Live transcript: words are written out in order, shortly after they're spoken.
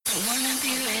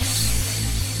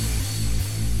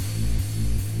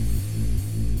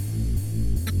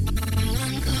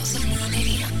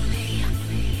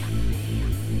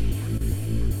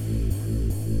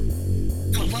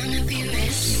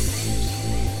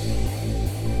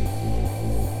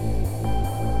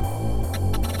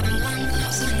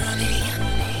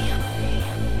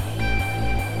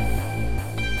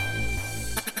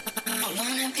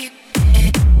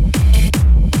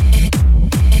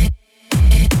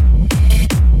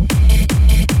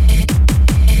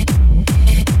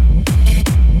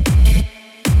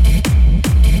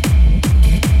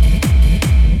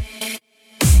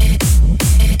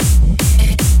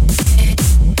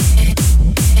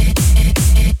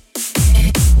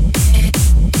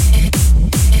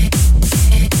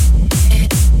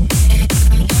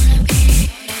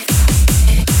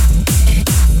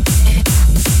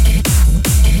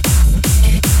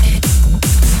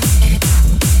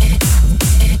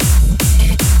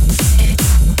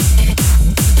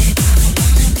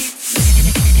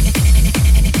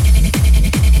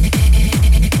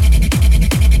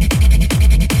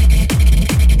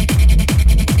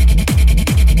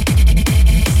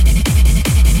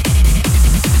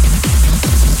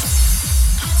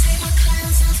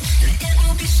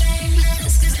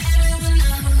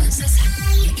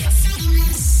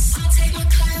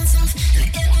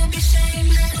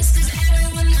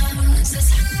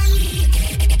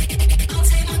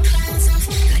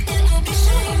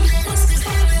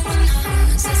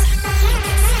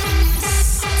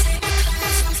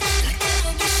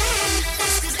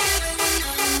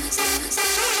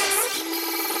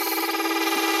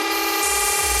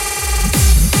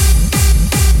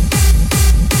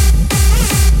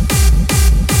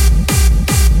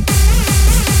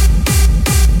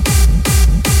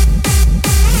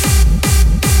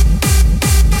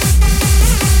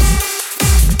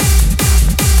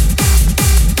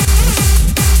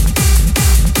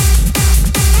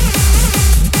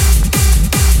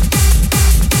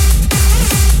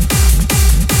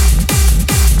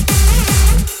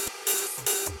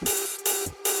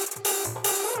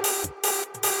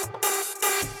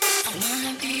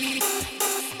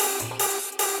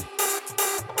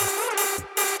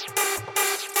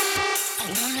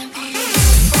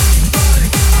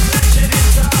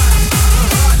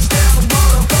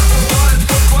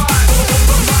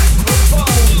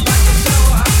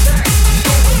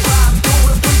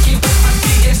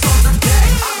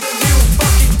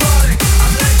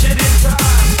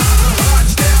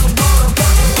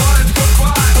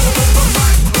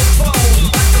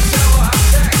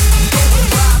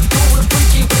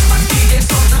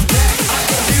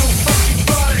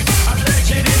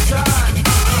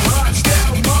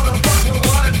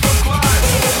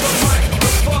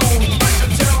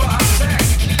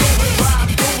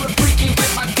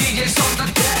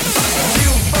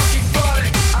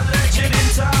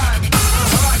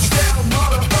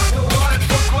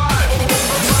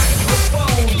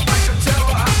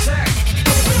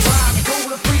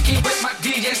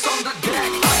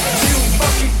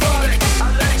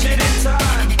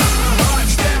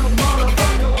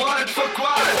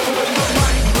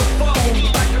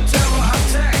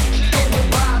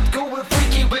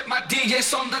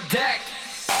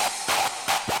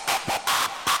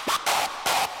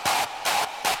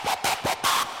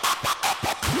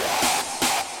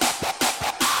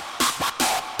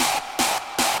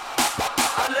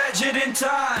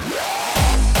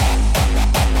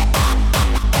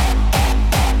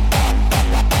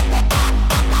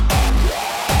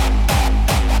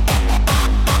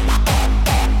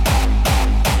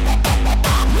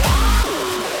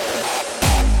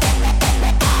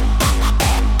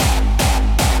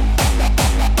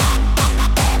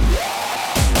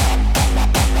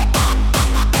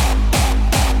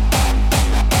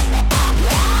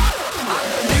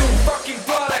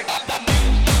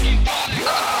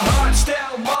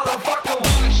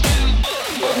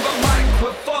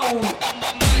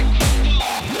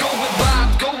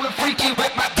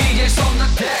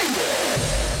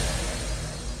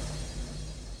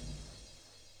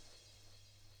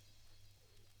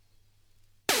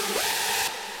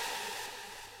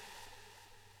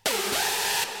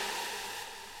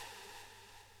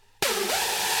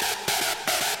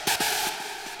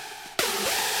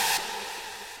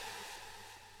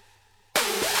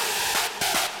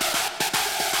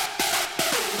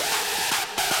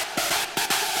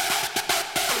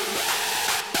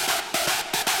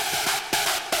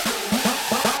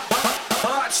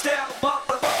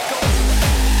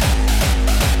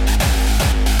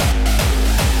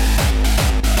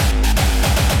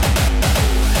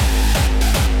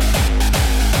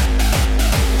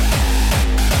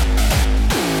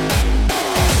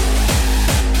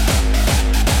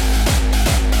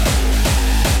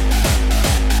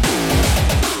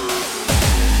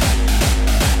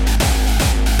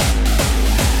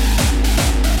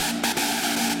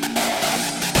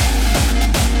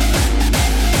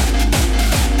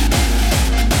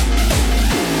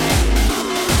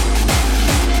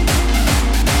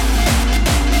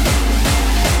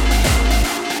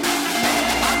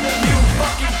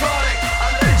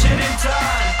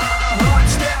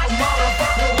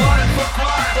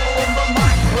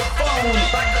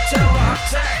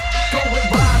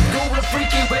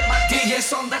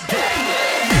DJs on the deck.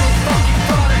 You fucking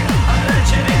product, a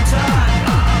legend in time.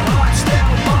 Hard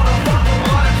style, motherfucker,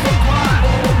 running for crime.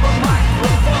 On the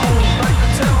microphone, like a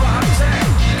terror attack.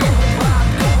 Going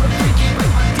wild, going freaky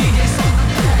with my DJs on the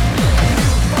deck. You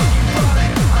fucking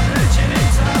product, a legend in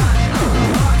time.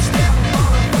 Hard style,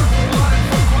 motherfucker, running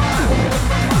for crime. On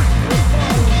the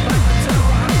microphone, like a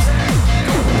terror attack.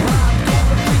 Going wild,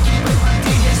 going freaky with my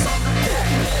DJs on the deck.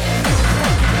 You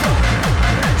fucking product,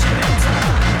 a legend in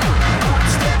time. Hard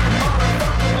style,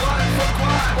 motherfucker, running for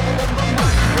crime. On the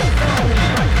microphone,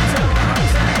 like a terror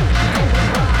attack. Going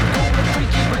wild, going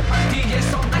freaky with my DJs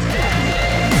on the deck.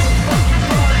 You fucking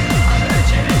product, a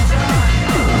legend in time.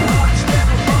 Hard style,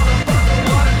 motherfucker,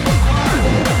 running for crime.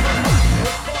 On the microphone, like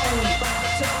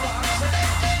a terror attack.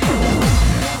 Going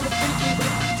freaky with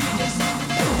my DJs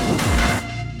on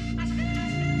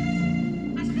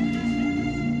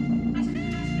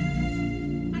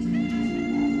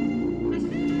the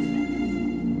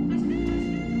deck.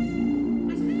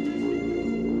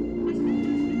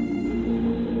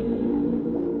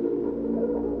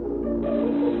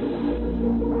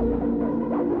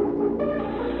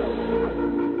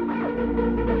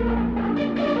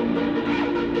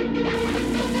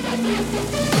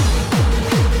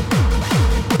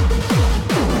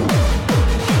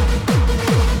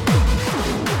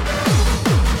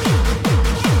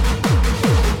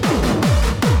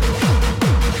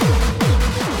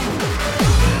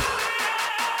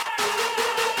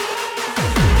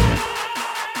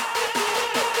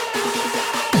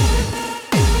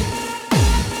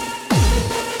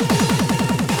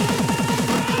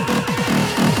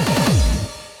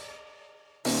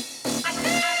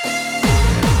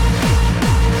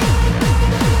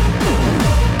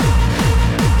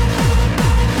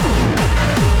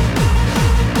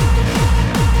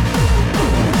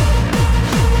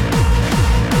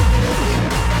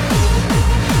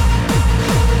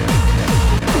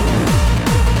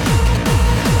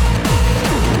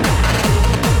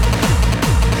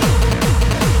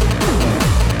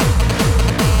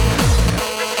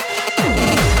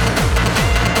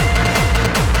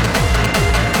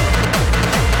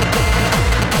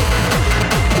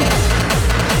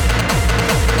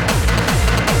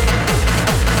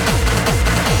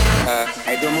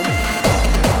 ay doomam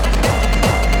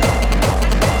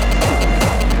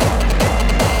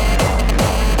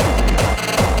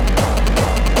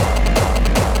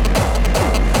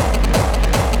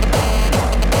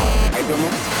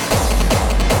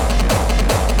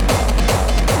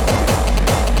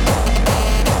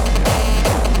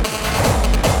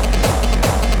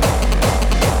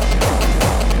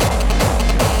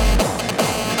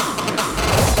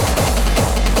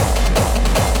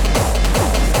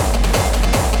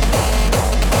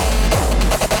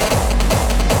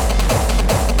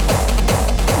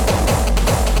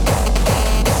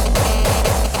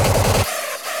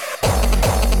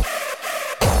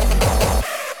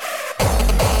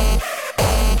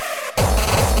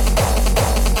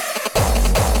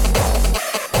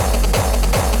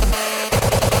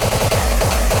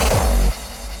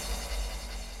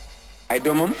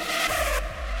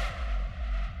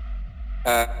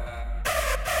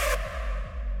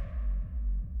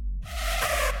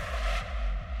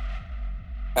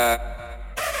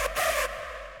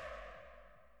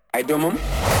ay doomam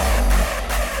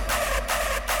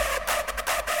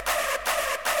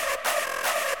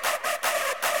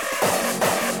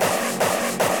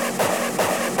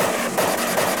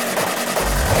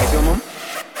ay doomam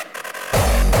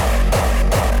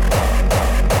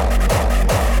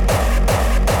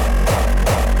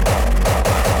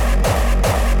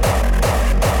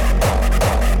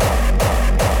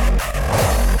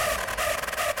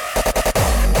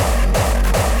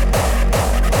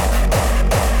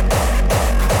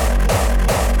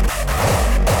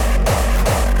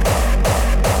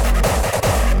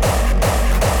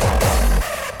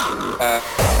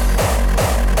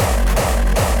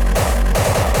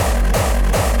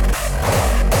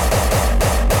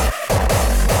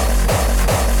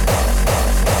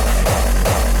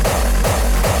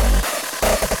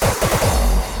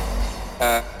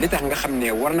li tax nga xam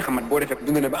ne war na xamat boo defee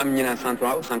dund na ba am ñu naan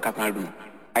 103 ou 104 ans dund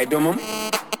ay doomam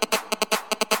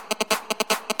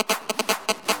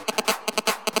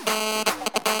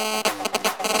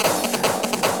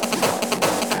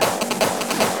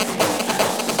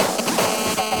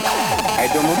ay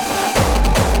doomam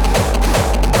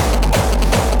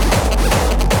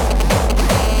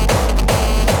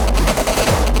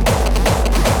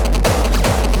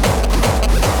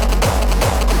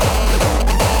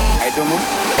ay doomam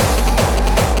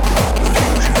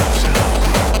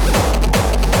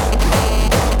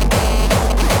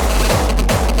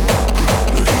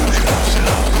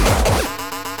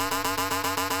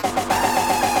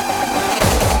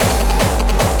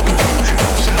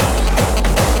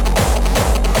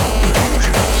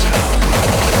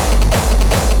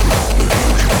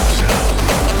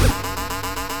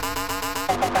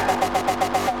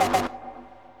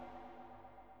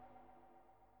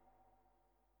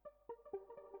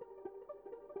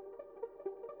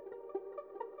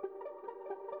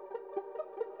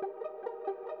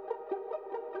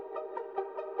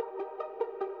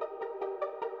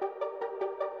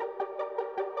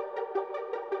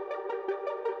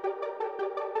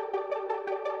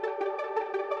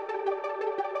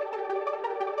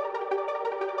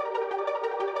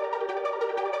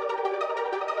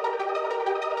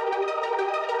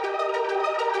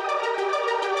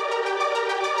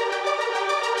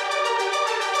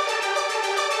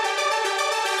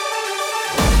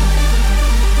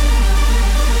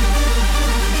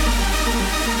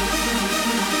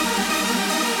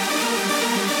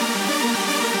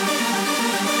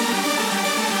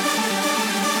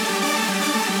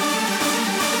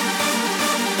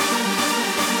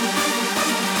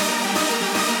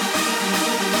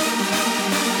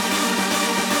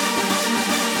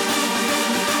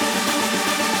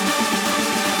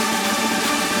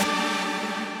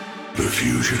The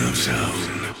fusion of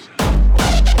sound.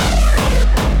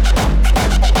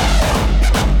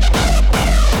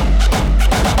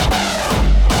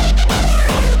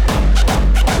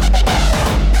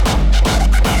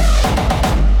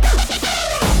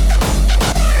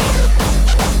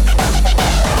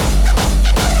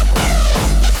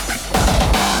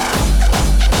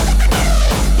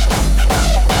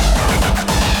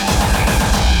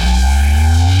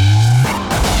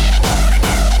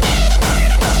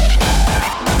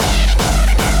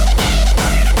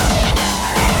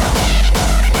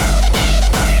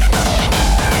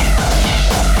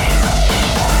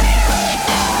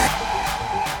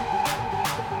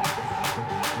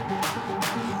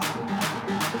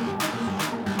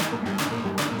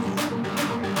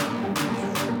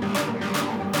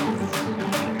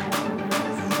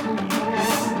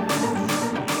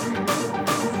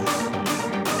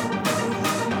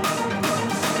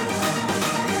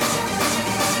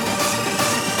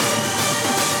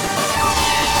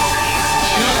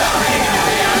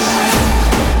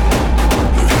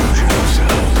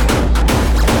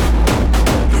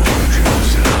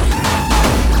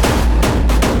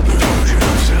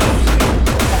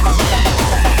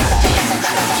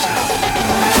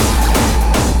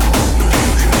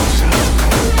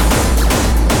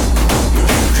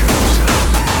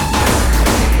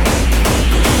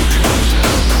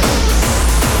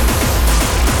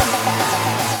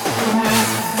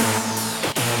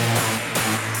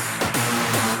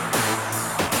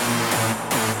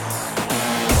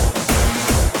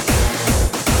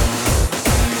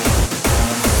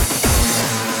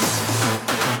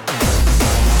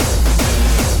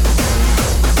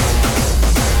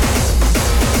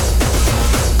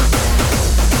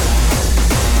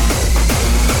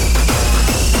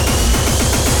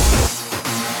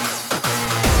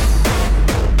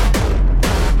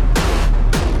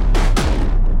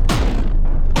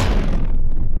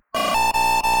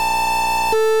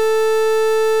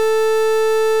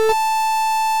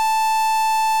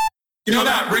 You know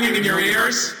that ringing in your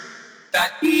ears?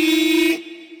 That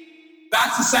ee?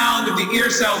 That's the sound of the ear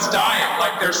cells dying,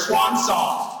 like their swan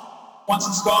song. Once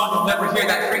it's gone, you'll never hear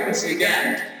that frequency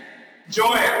again.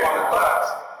 Enjoy it while it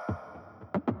lasts.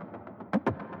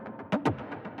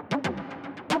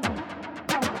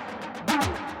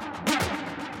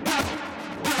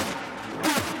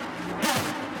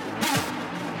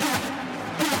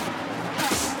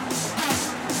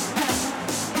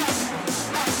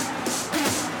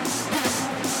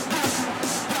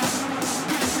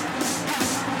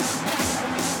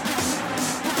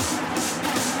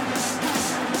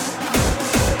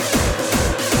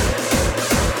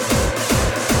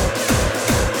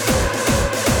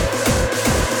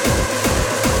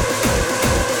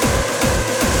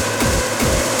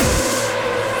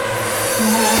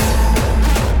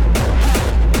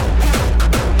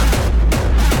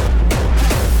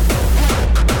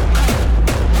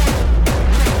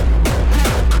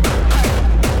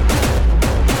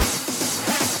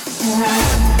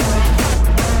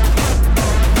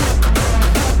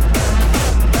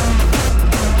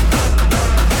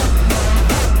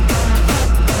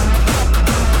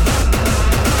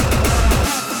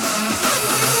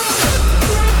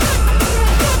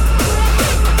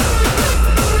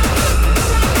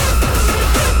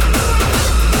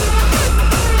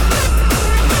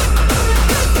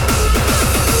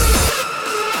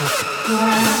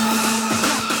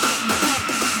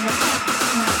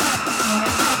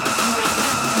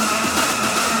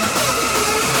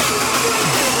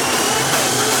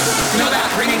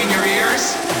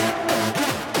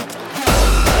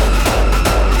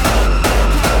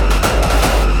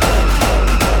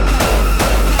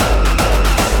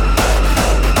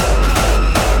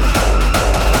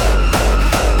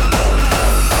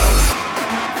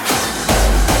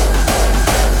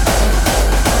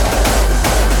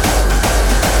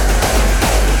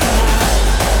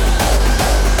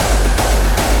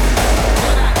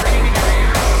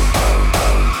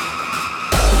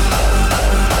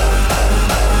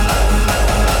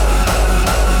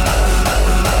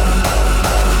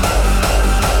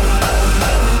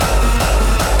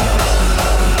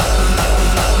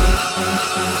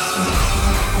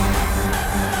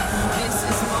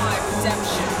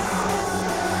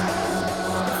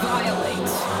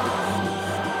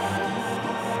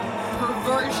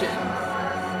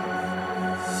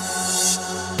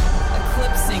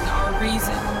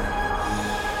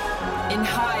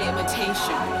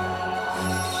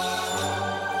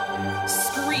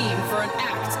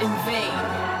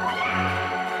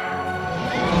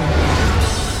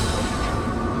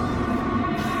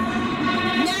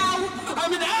 Now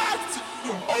I'm an act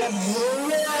of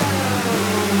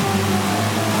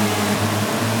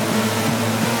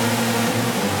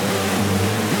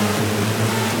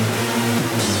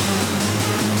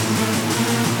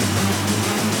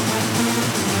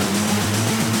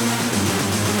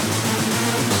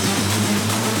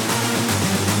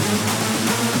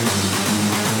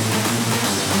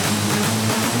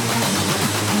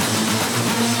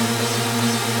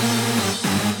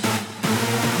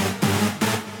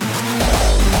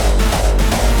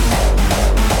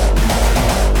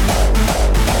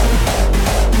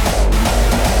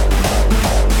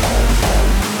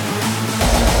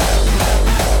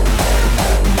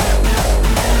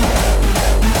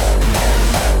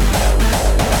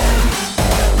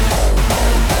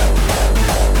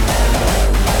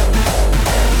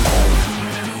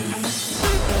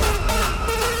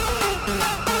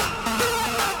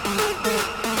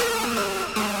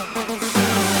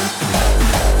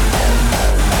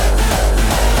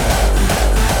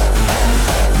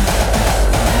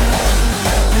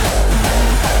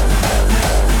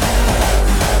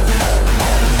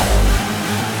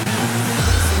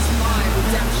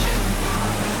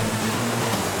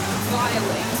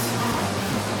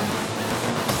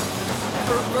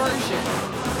perversion,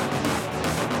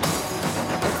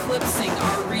 eclipsing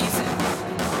our reason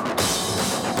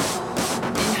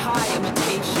in high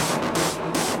imitation.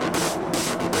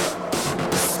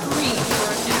 Scream for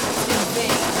an act in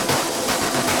vain.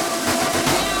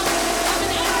 Now I'm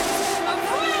an act of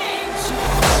rage.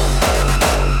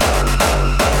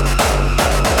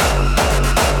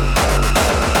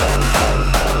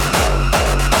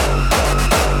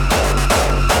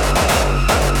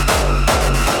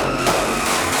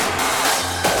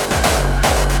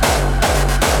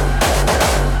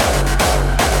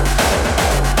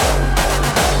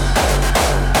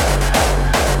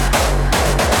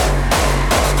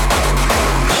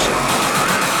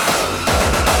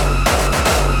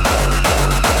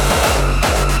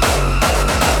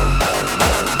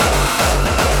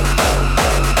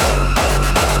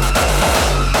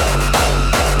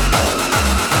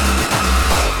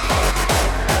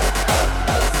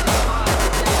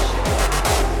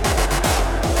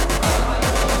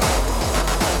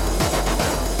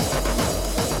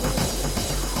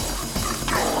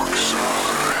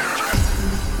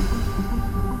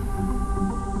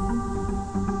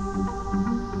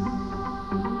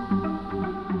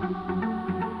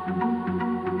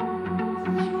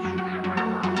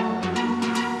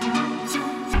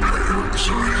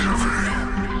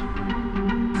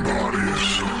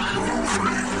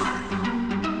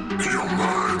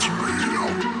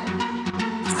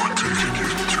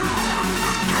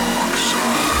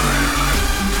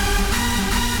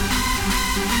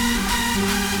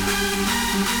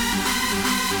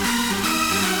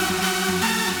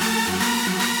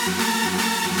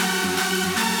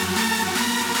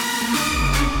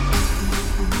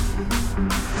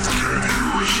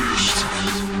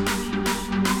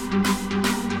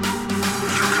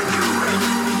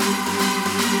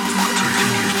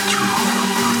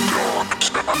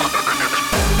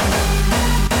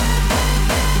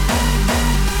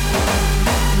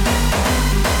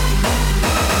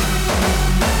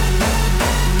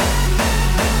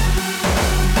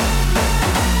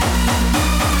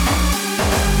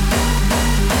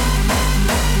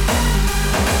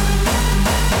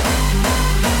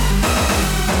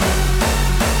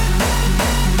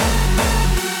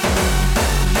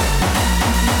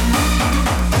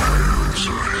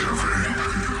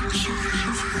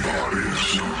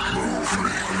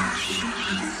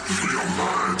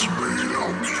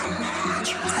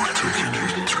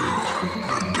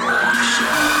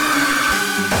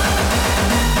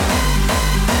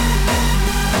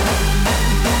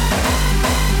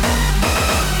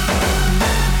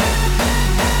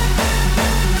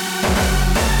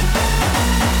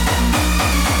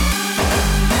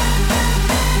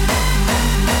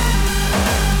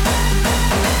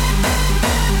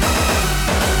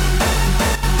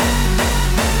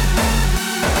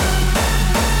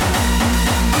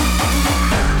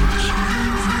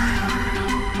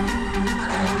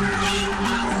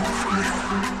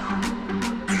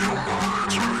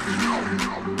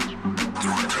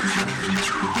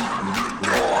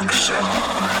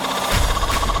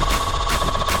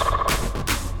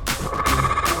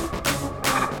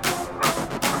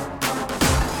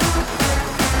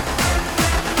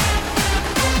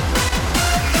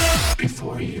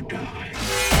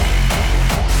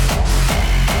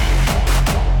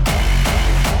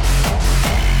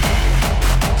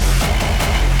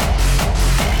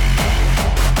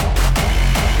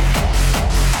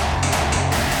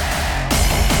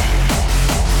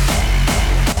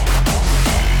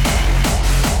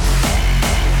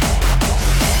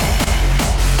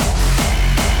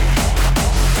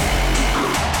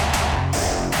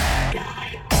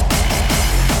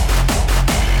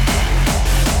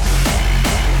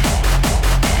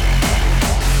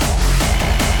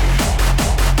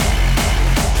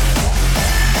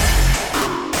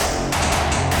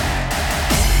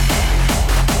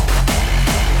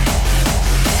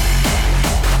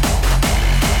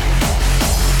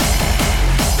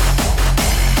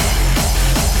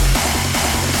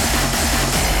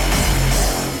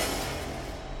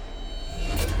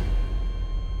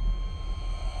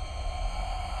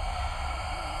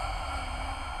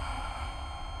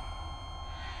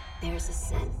 There's a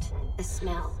scent, a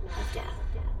smell of death.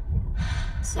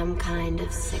 Some kind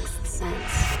of sixth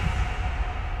sense.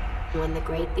 When the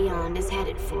great beyond is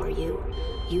headed for you,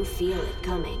 you feel it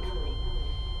coming.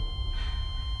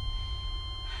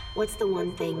 What's the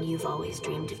one thing you've always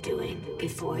dreamed of doing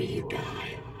before you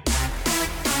die?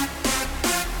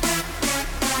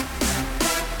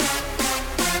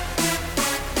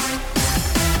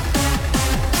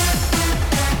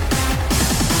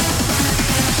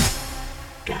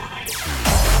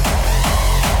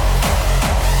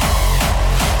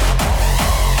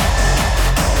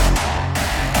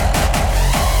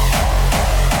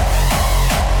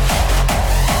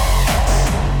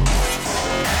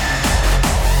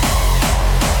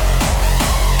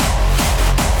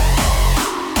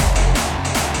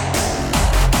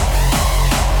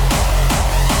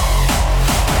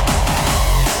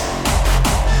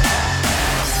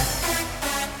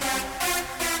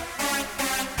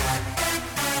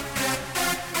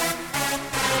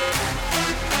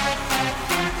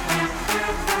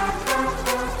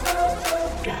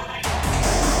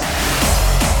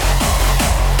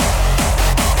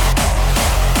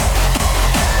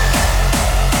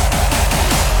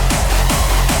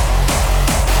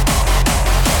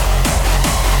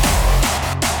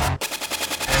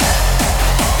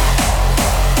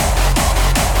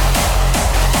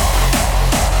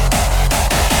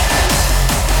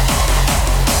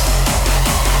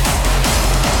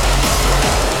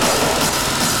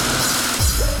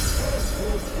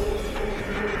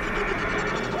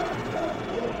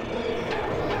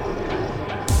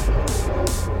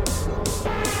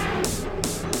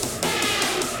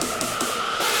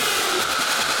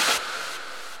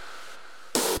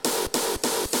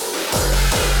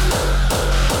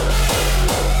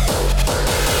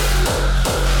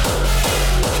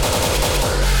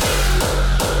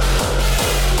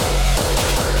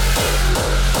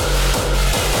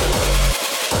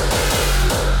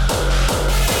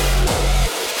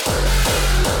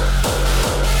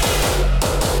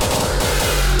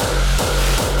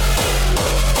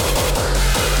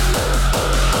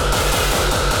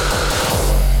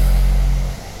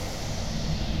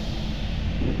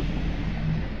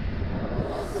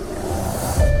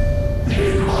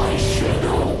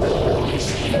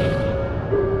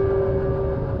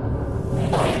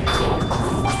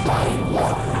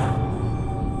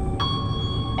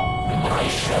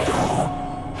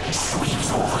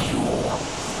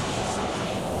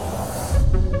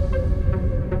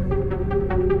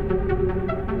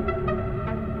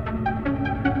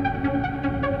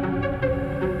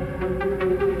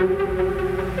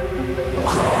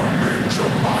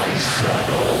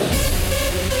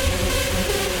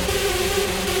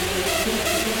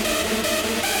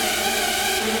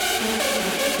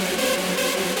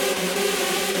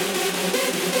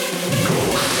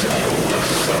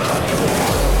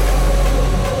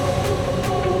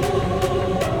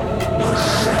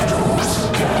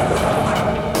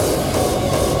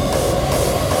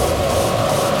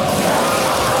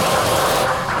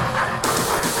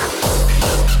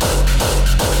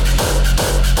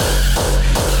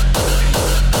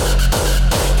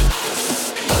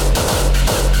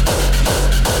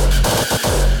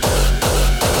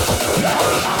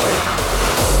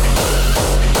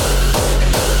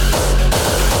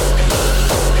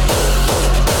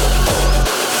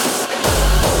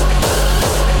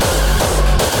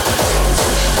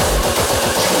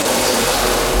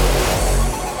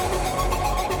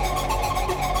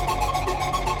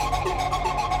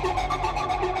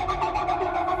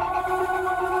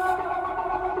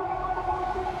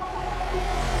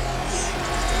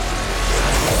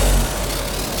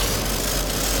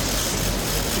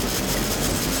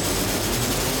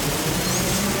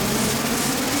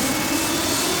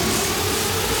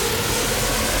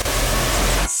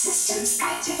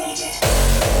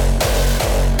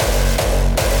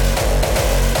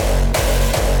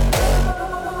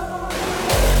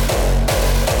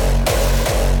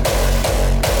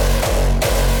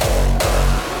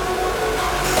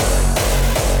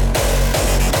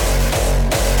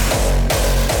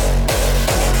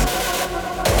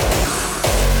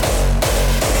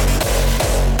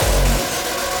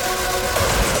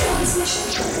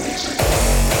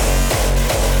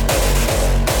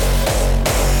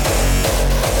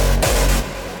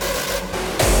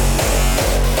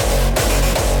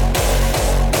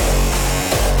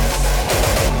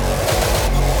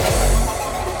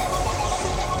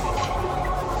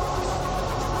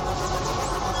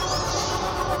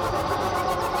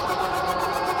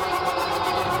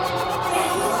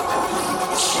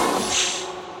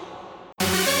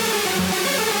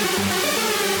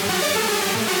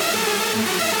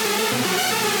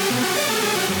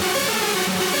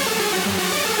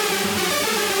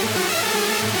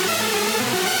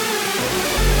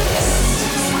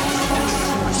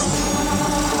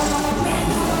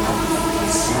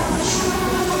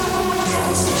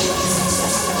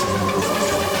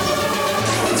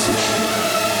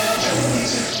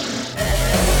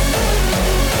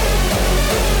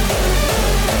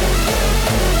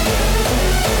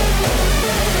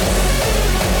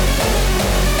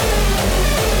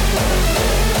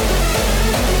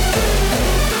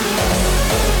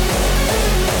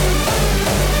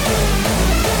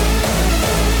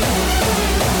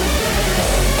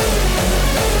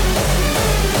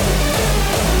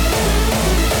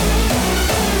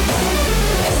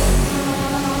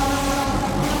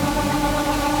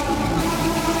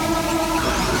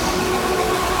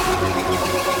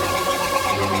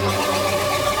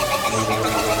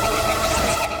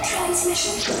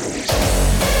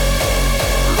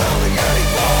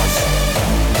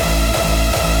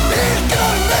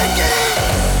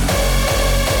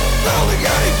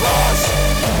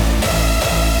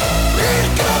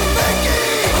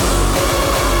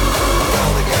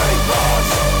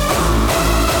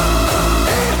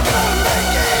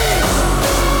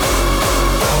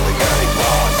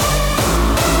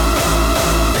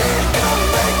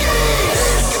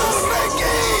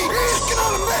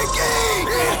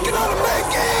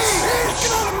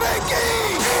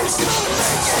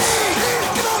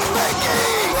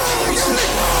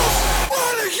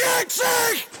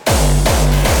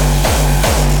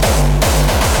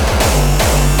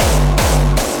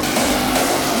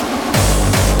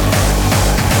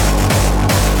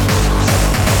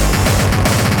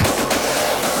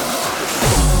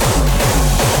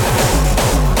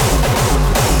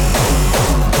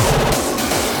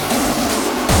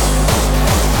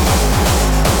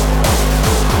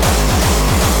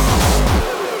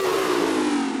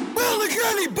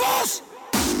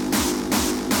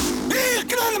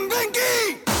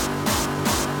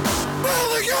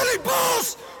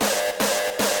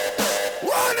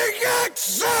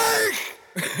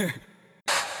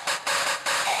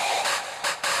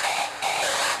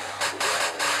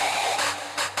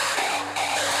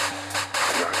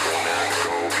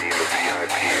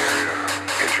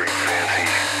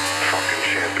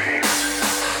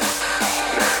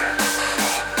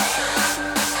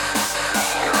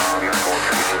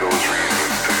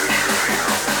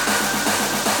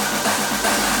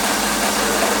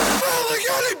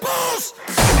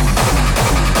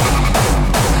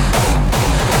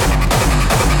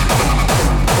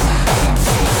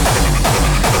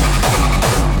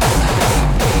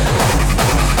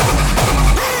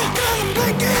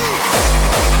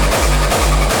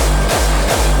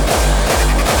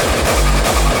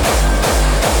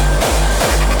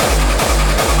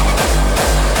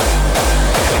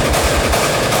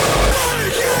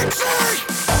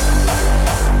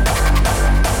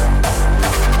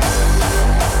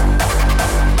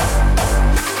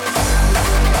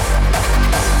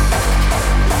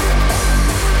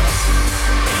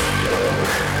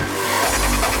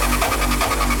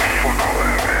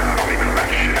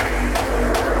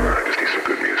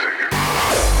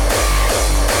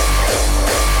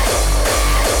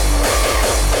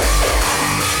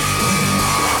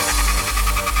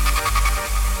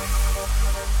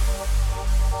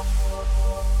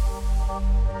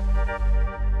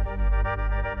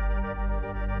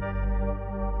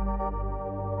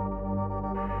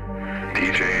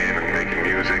 DJing and making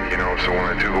music, you know, so when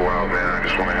I do go out, man, I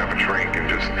just want to have a drink and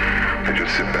just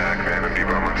sit back, man, and be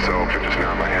by myself and just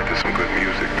nod my head to some good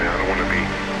music, man. I don't want to be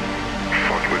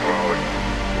fucked with all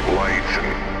the lights and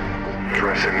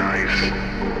dressing nice.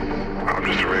 I'm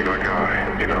just a regular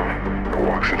guy, you know, who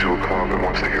walks into a club and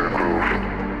wants to hear a groove.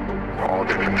 All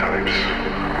different types.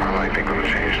 My life ain't gonna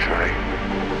change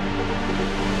tonight.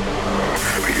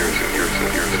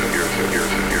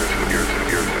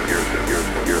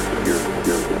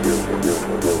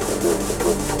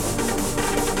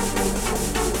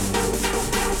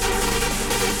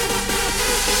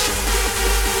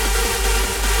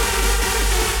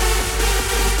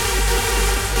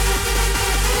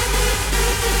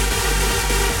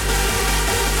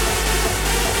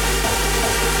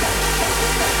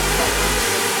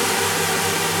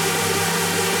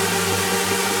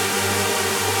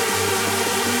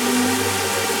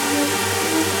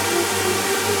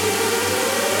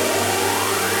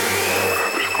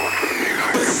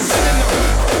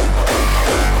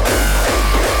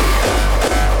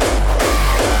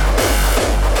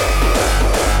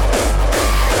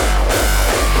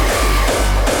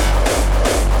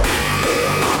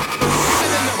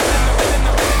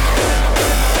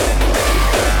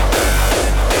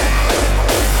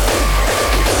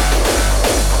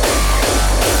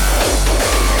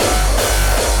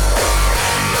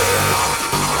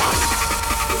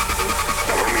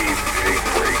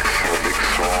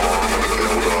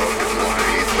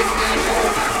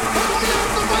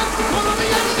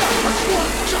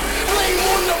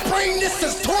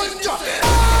 this is torture. I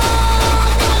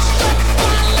got struck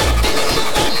by lightning in the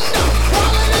thunder,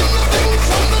 falling in the things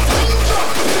from the tundra.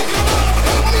 Pick 'em up,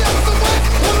 hold me up the west,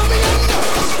 pulling me under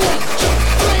a structure.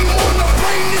 Flame on the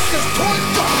brain, this is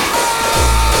torture.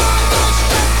 I got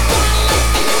struck by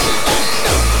lightning in the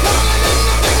thunder, falling in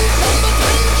the things from the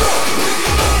tundra. Pick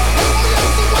 'em up, hold me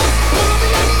up the west, pulling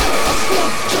me under a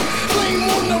structure. Flame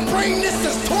on the brain, this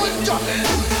is torture.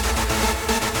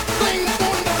 Flame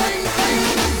on the brain, flame.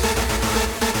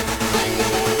 Flame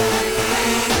on the brain,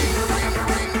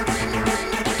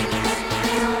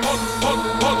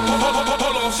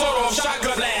 Hold on, sort of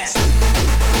shotgun blast.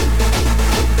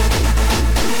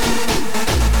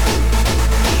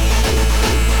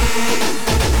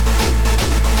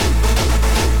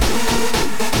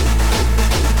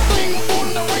 flame on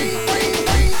the brain, brain,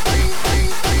 brain, brain, brain,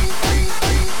 brain, brain,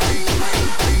 brain, brain,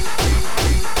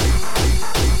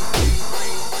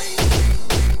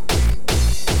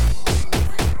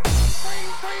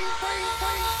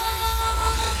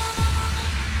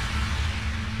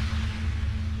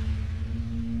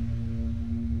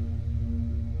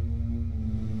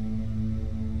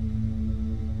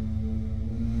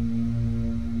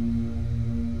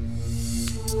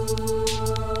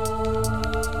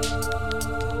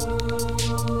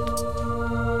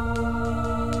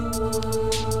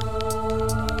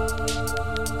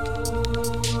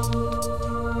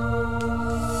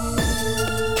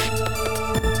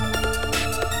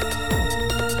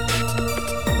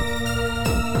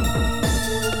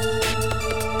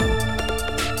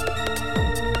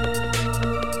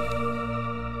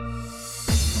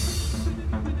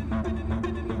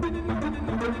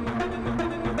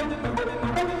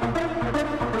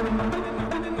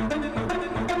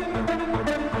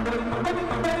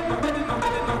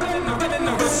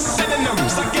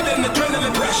 Synonyms, I get an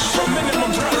adrenaline rush from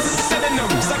minimum thrust.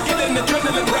 Synonyms, I get an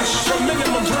adrenaline rush from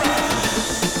minimum thrust.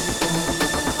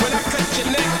 When I cut your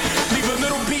neck, leave a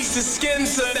little piece of skin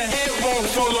so the head won't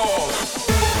fall off.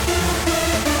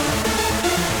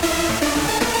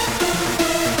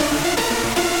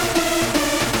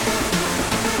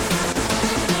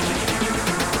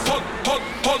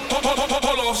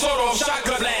 Hold on, sort of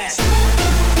shotgun blast.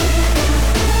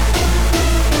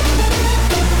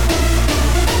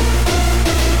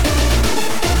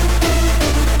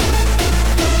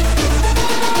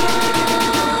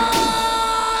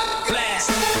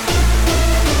 Blast.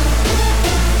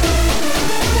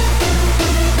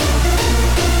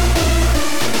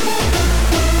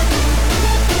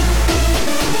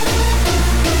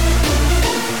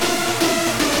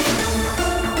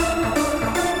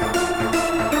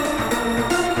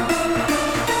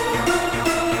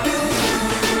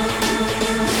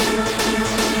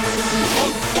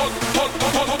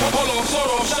 Hold on,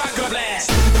 sort of shotgun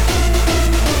blast.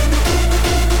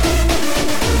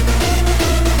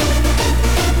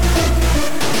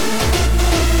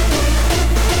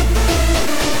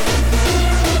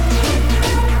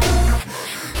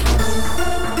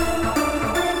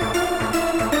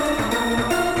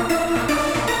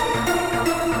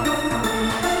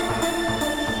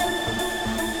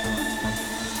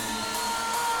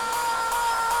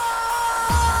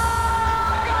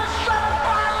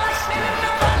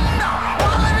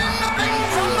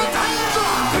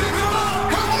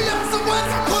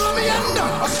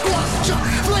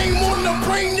 Flame on the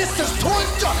brain, this is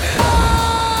torture.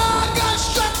 I got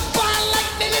struck by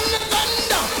lightning in the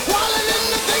thunder, falling in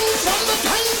the things from the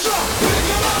tundra. Pick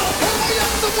 'em up, hold me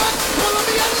up the west, pulling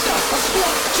me under a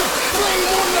structure. Flame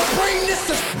on the brain, this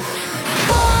is.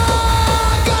 I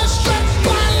got struck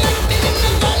by lightning in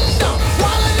the thunder,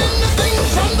 falling in the things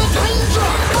from the tundra.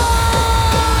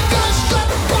 I got struck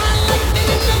by lightning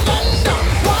in the thunder,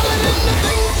 falling in the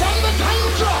things from the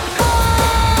tundra.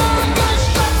 I got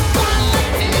struck by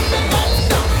lightning in the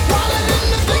thunder, falling in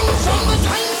the things from the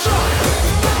tundra.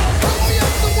 Hold me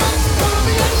up the west, pulling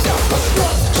me under a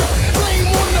structure. Flame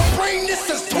on the brain, this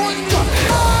is torture.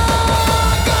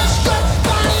 I got struck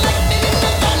by lightning in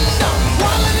the thunder,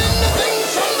 falling in the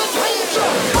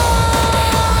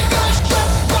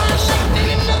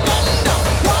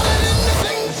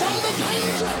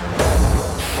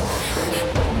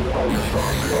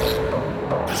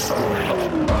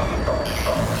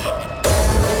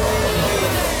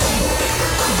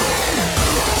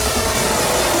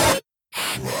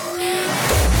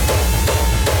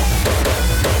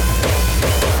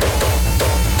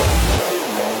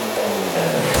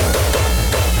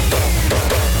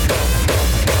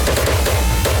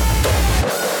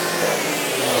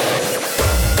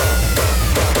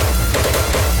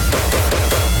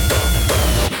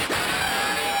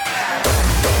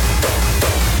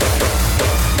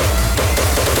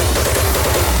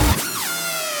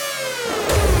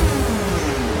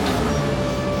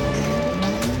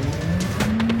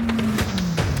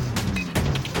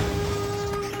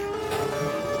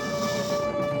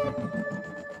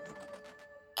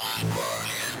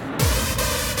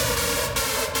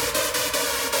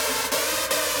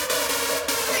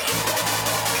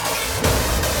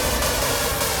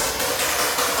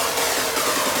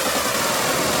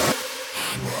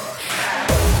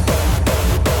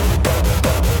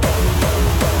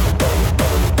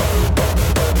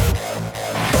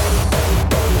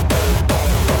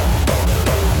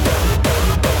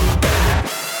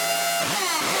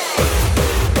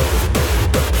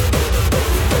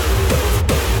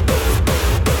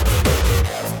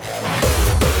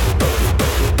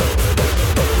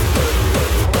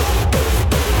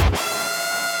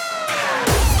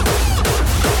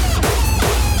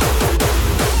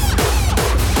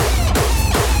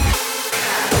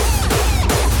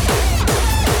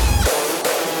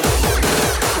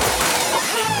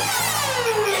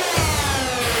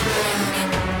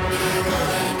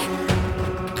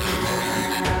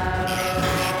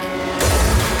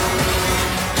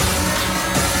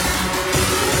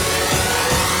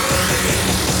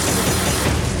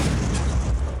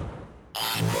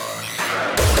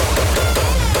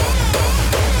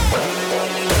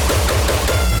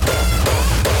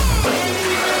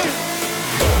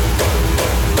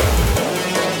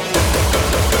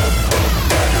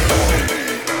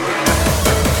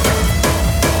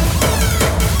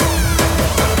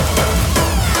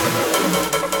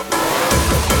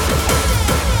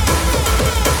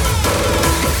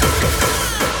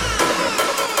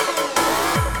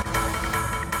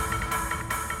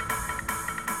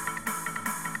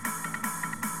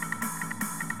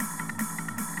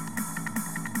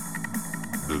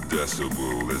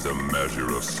decibel is a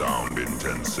measure of sound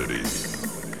intensity,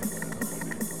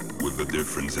 with the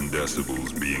difference in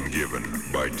decibels being given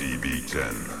by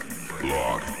dB10,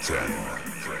 log 10,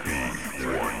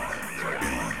 B1,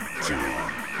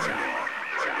 B2.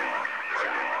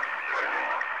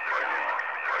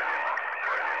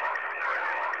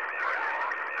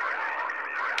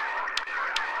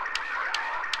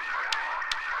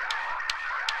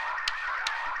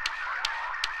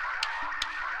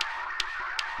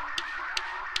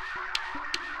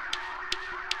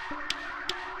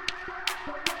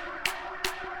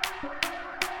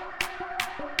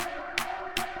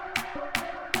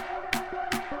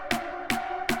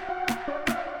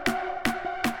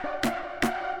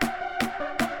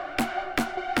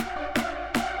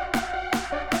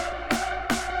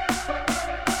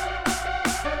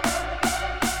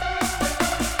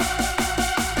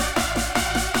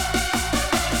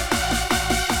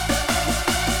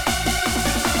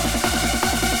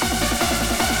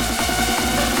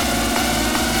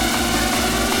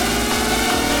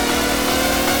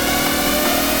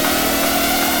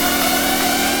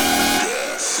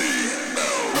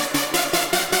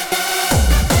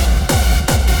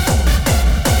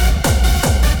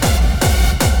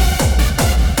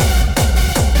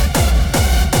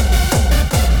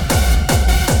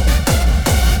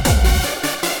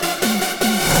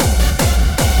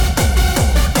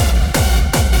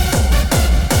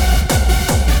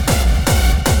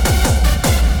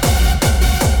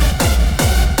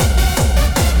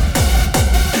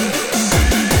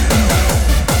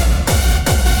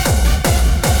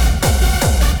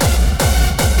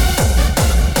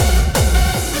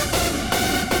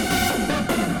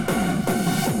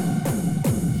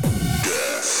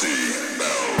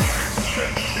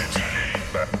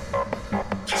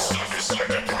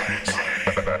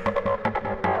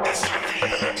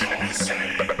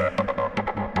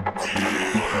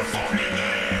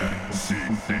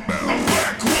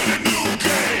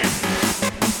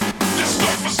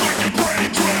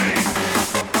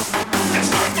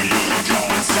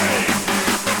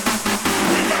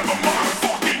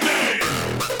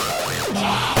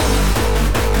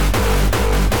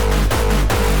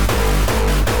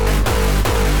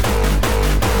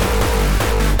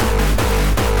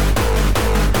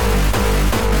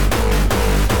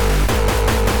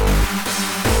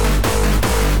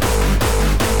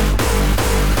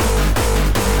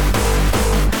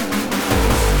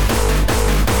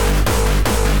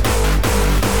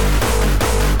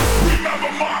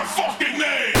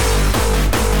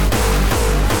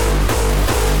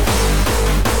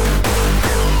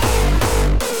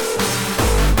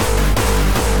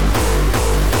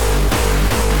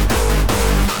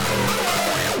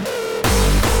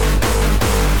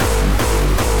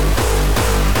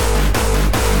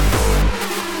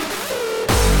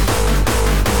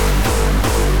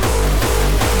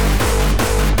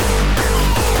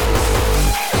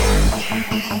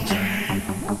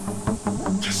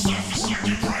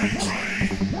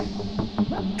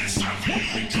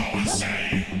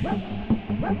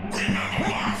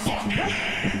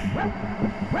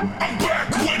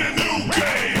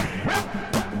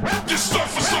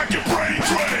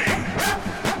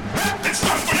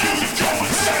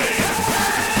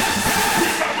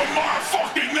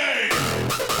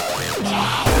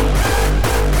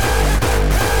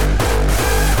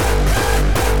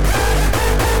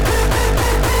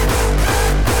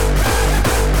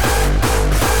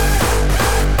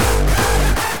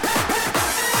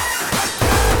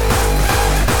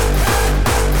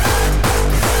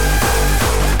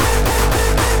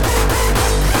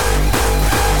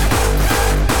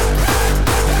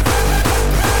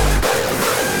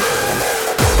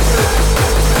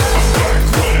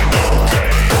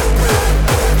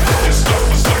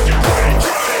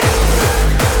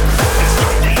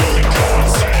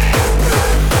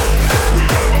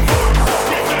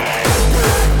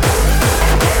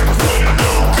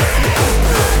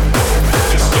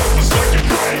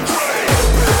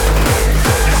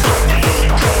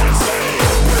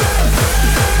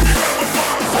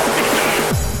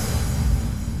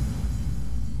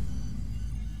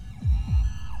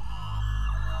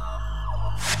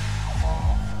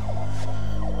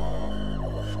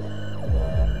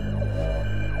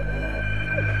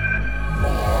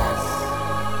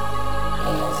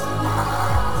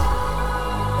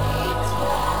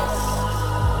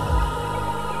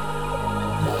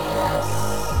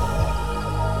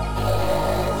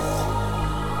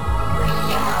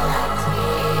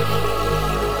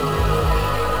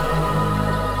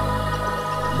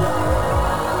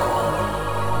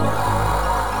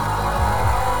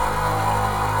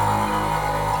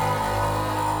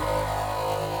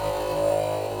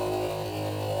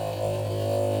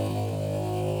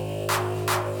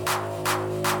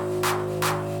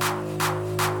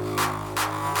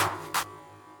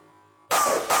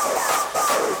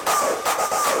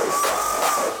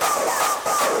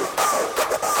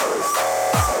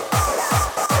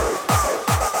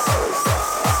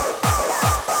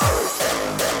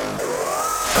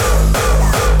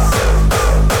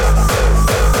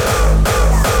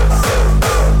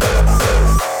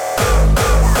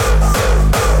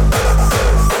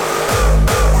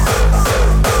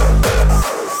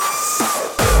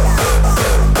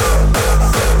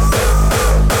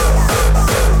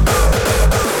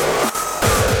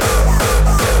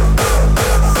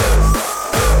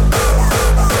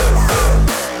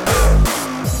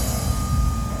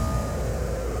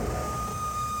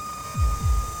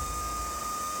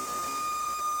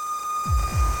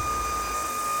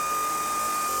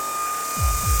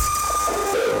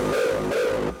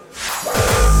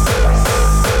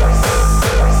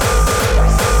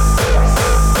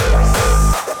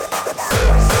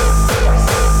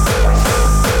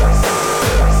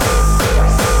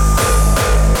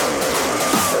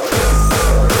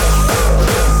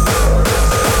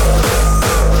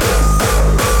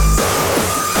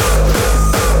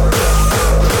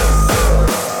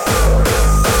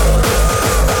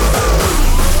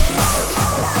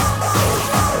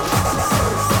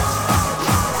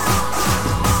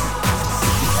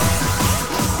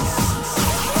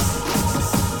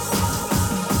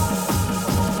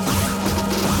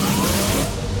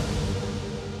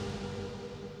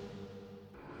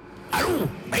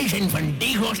 zijn van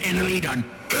degels en redern.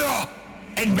 Ja,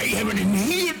 en wij hebben een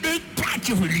heel leuk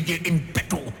plaatje voor jullie in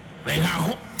petto. Wij gaan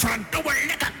godverdomme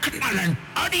lekker knallen.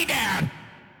 Adie daar.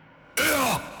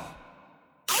 Ja.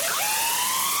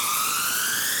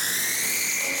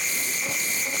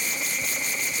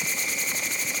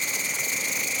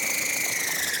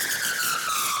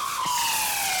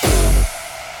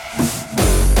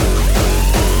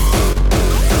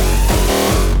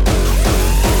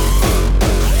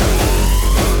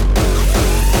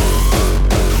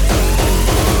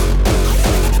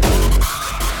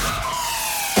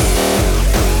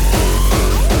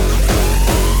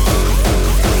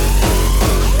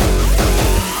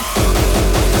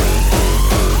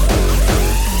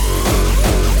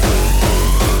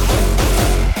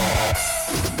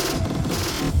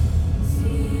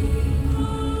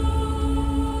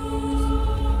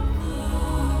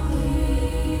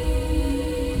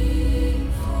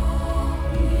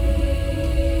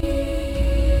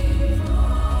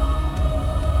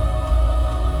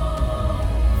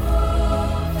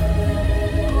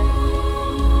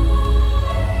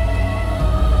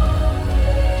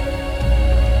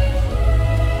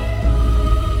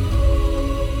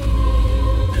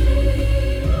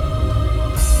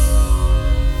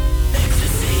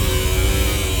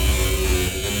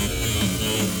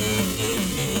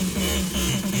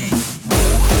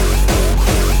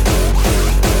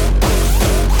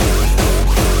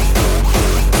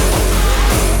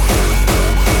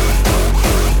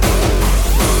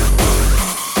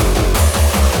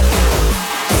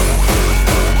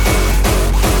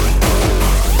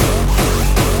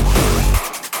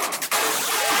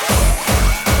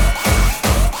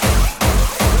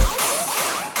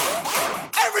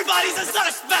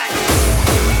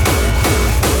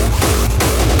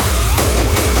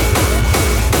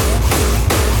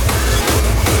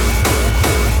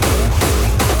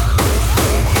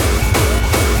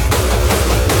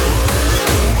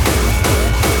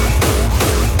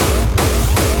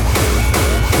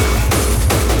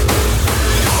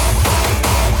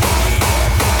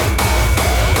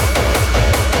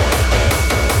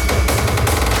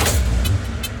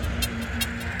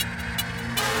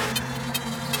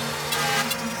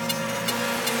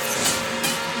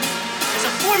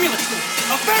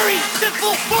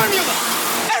 simple formula.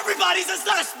 Everybody's a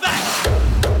suspect.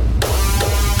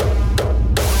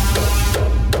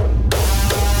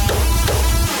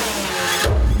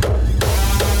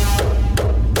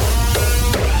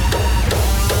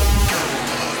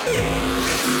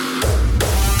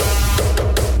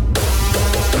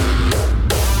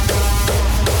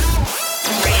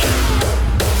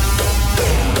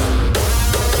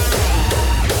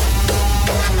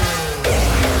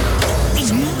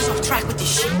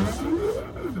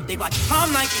 They watch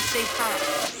prom night and stay prom.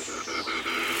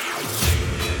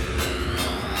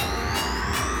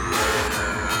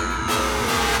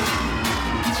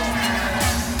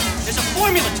 There's a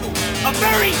formula to it. A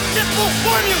very simple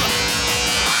formula.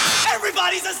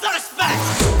 Everybody's a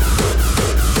suspect.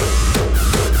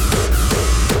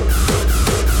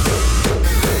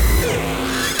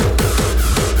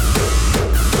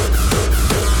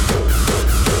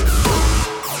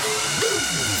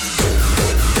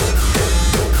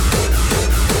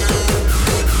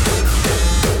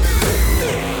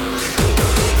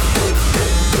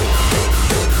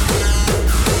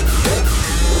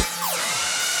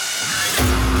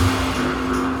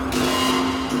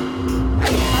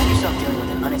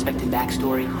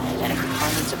 Backstory and a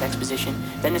preponderance of exposition,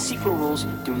 then the sequel rules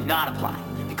do not apply,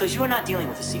 because you are not dealing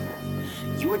with a sequel.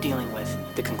 You are dealing with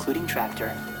the concluding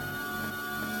chapter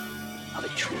of a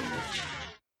trilogy.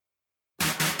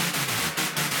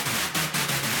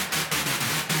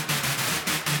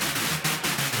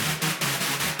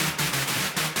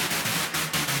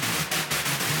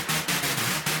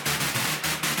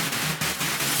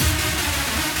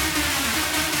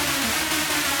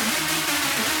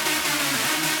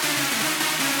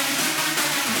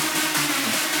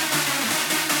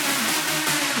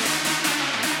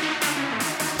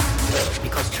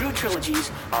 Trilogies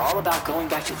are all about going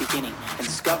back to the beginning and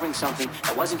discovering something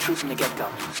that wasn't true from the get-go.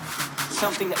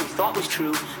 Something that we thought was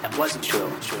true that wasn't true.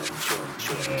 There's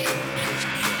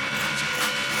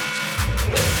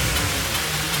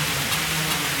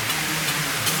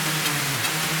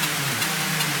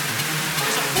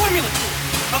a formula to it.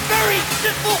 A very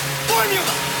simple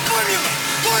formula.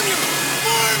 Formula.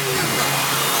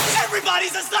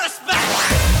 Everybody's a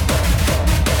suspect.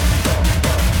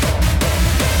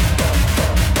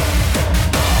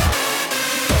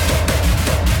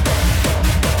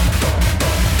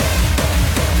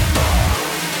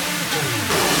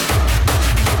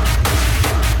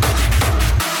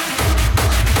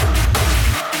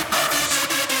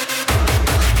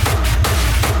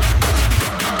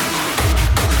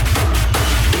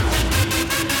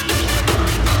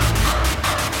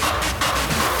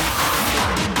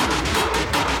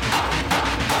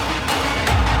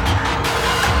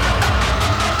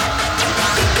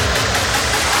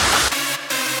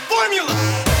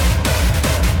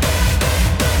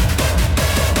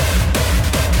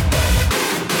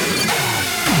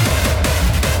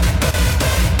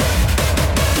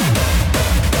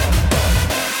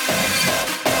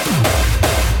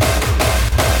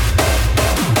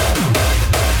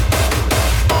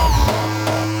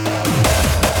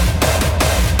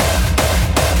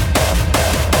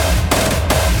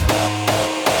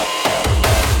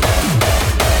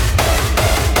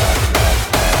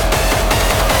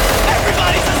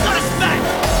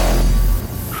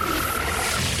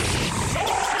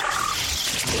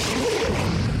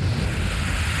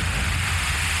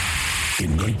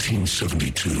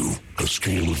 1972, a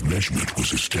scale of measurement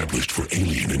was established for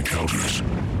alien encounters.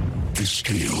 This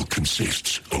scale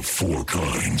consists of 4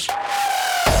 kinds.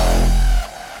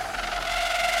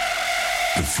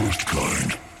 The first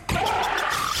kind,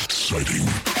 sighting.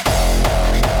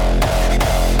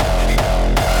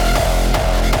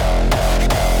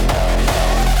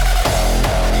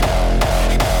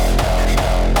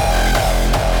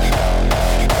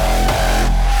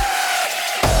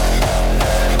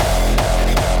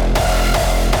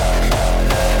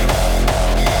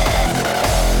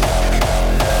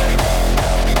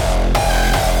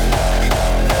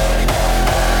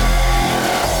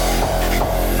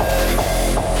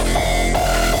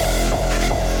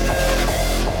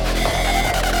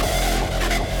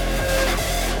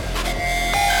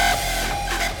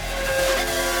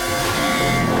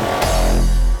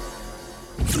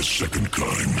 The second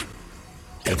kind,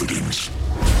 evidence.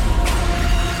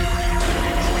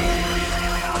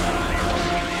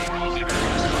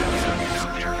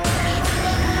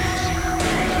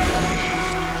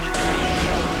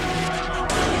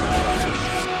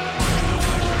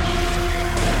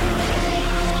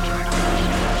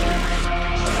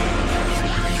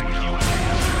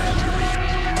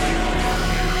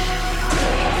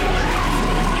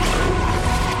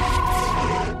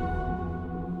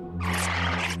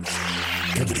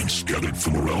 Evidence gathered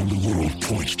from around the world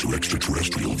points to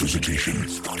extraterrestrial visitation.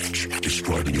 Footage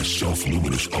describing a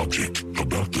self-luminous object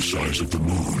about the size of the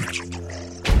moon.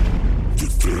 The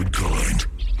third kind,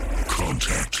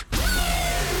 contact.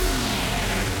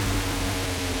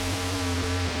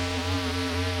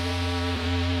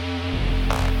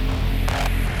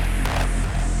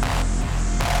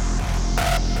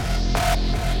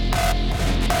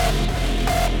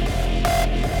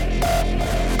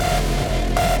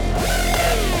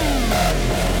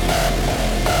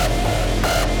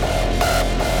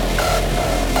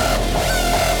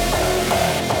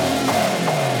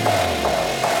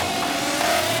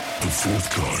 Fourth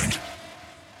kind,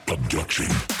 abduction.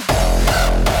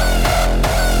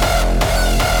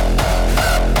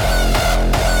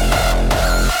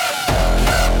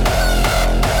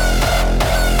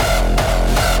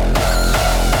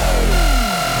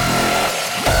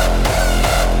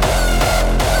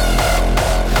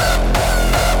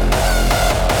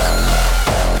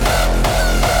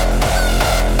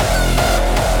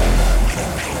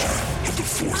 Encounter of the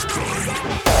fourth kind.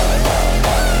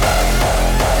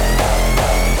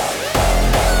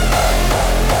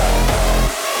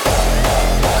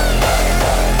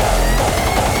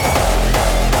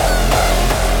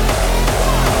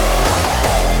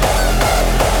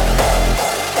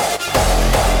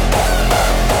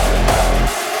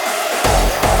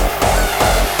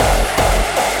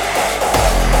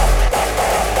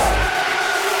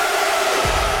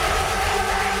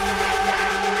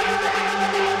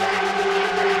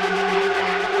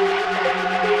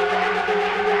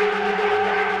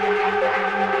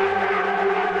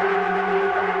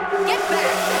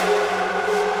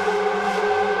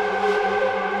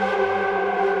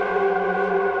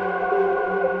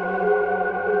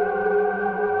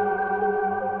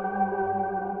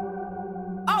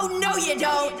 Oh, no, you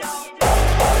don't.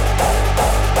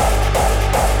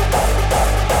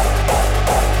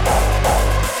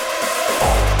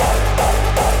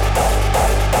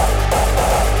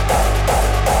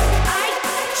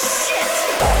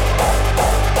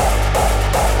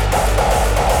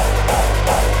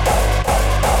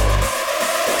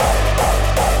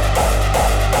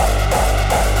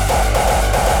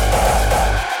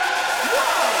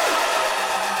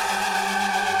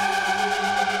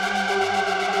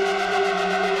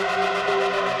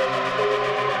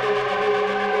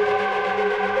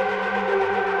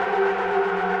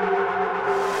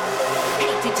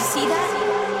 Did you see that?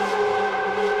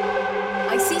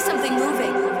 I see something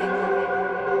moving.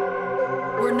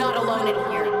 We're not alone in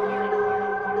here.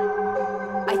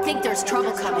 I think there's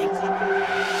trouble coming.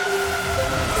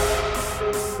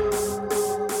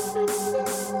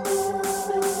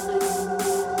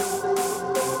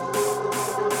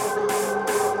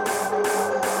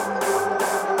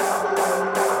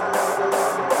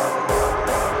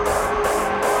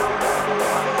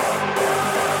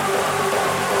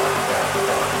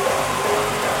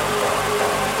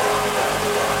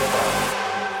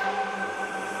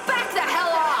 Back the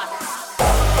hell off!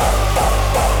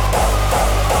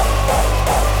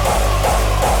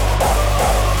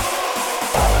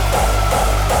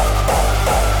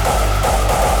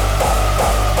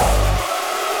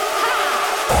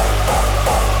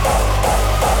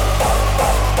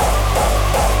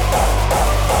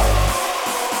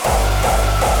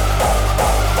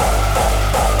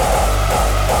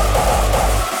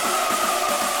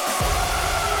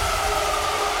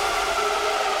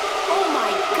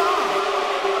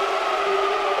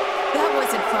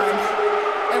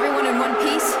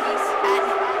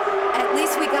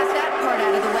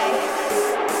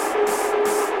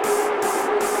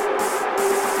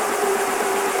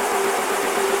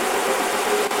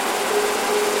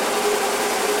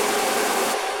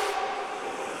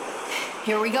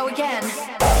 Here we go again.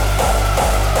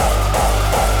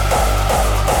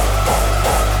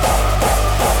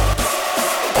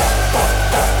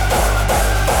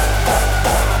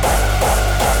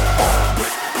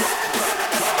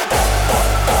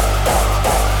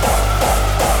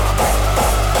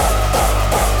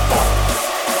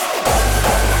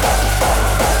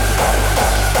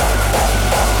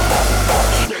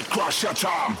 Crush your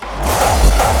time.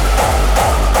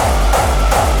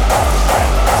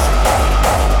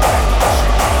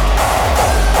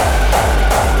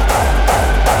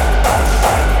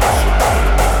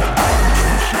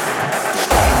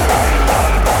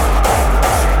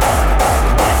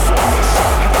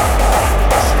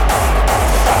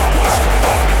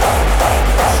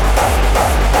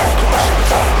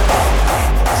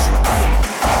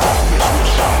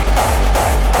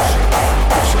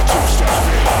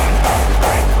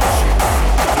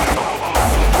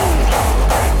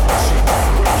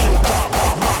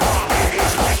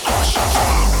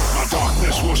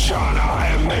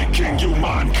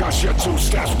 You're two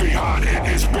steps behind,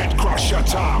 it is bit crusher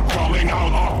time. Coming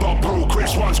out of the blue,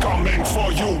 Chris one's coming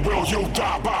for you. Will you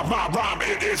die by my rhyme?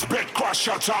 It is bit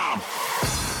crusher time.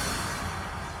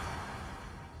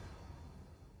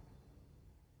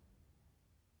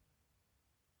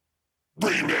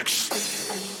 Remix.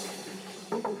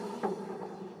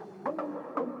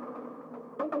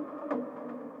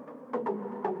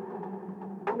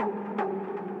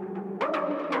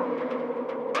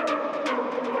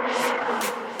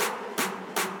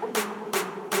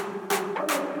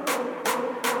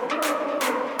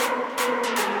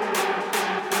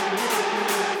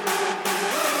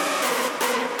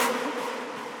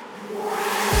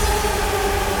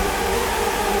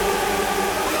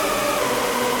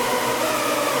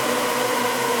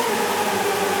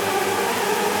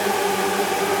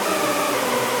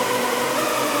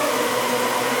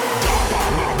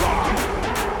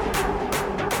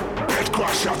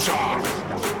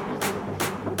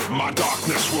 My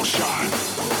darkness will shine.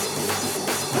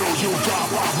 Will you die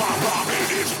by my rhyme?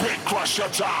 It is bit crusher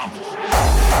time.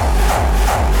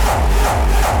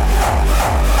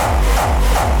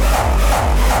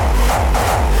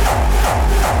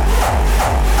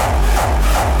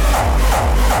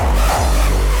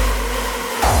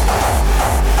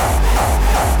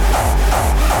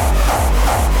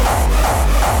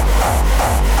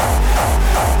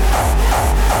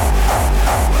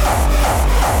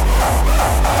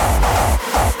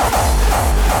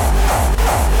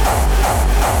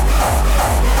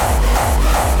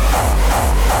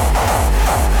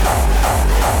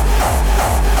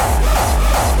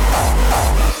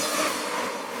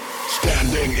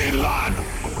 Standing in line,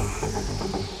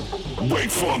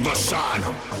 wait for the sign.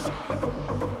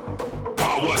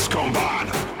 Powers combine,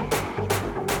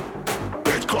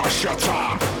 it crush your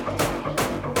time.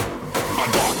 My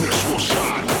darkness will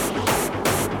shine,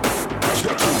 cause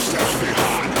you're two steps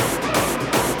behind.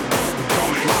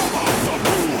 Coming out of the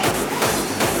blue,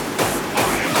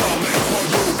 I am coming for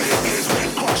you. It is it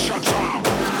crush your time.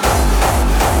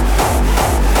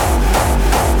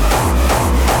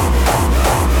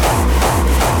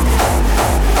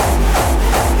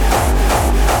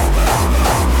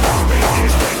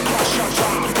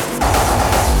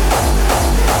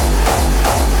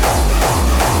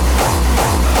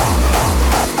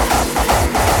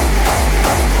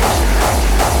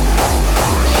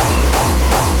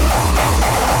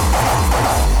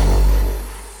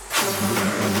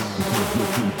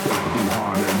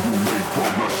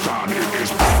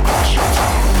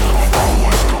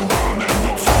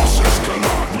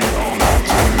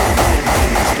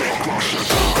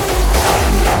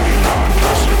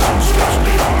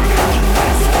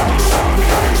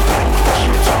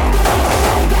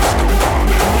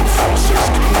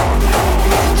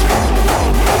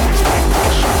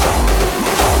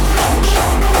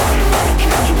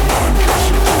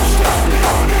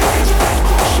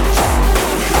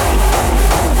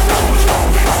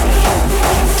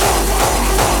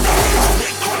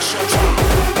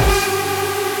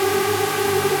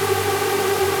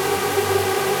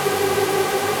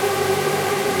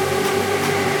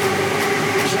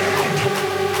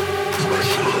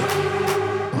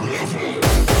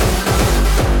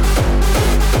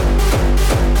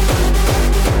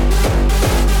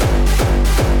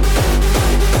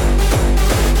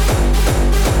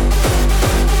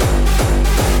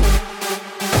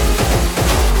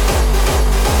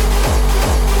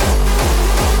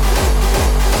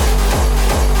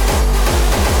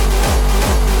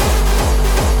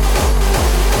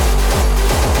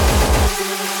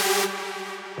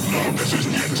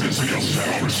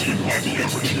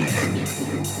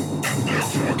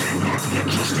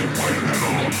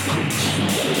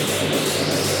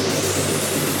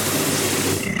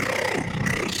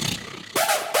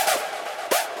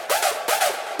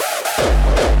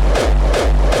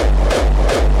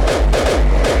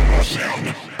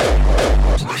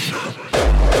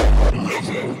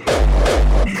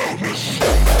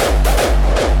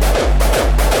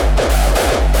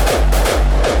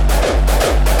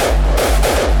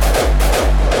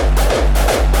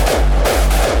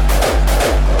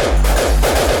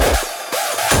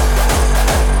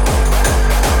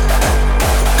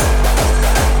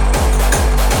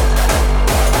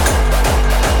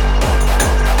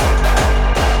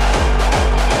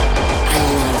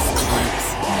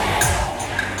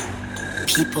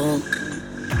 People,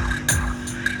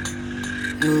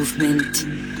 movement,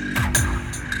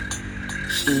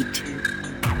 heat.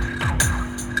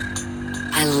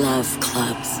 I love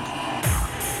clubs.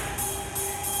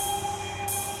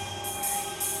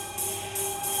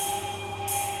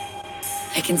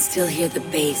 I can still hear the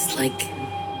bass like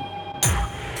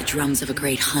the drums of a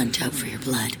great hunt out for your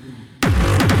blood.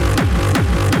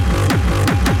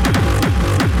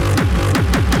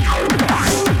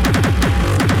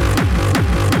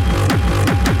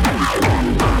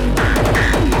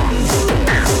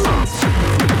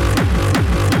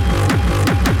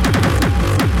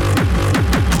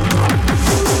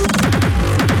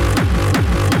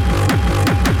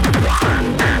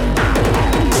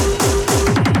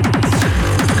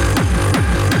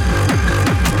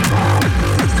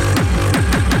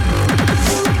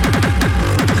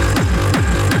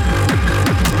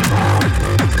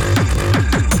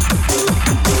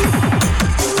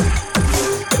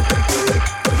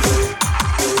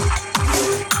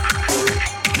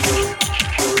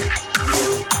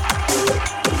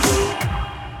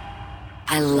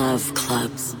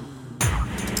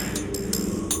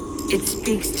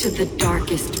 To the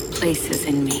darkest places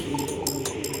in me.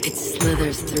 It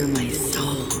slithers through my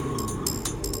soul.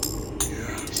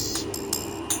 Yes.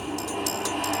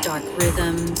 Dark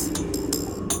rhythms,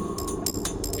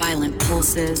 violent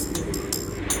pulses.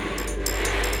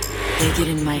 They get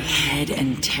in my head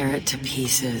and tear it to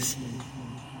pieces.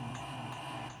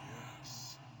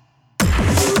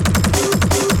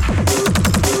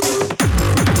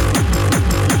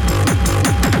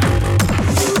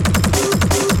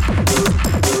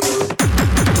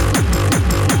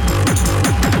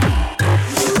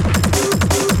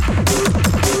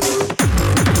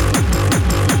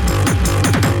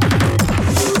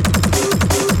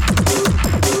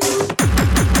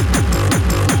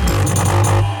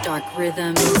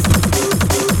 Rhythms,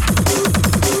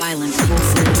 violent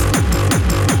pulses.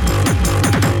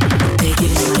 They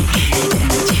get in my head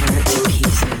and tear it to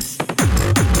pieces.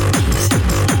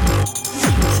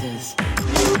 Pieces.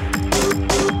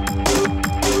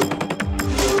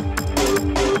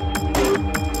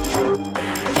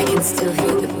 I can still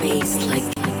hear the bass like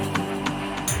the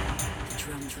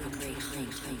drums of a great hunt.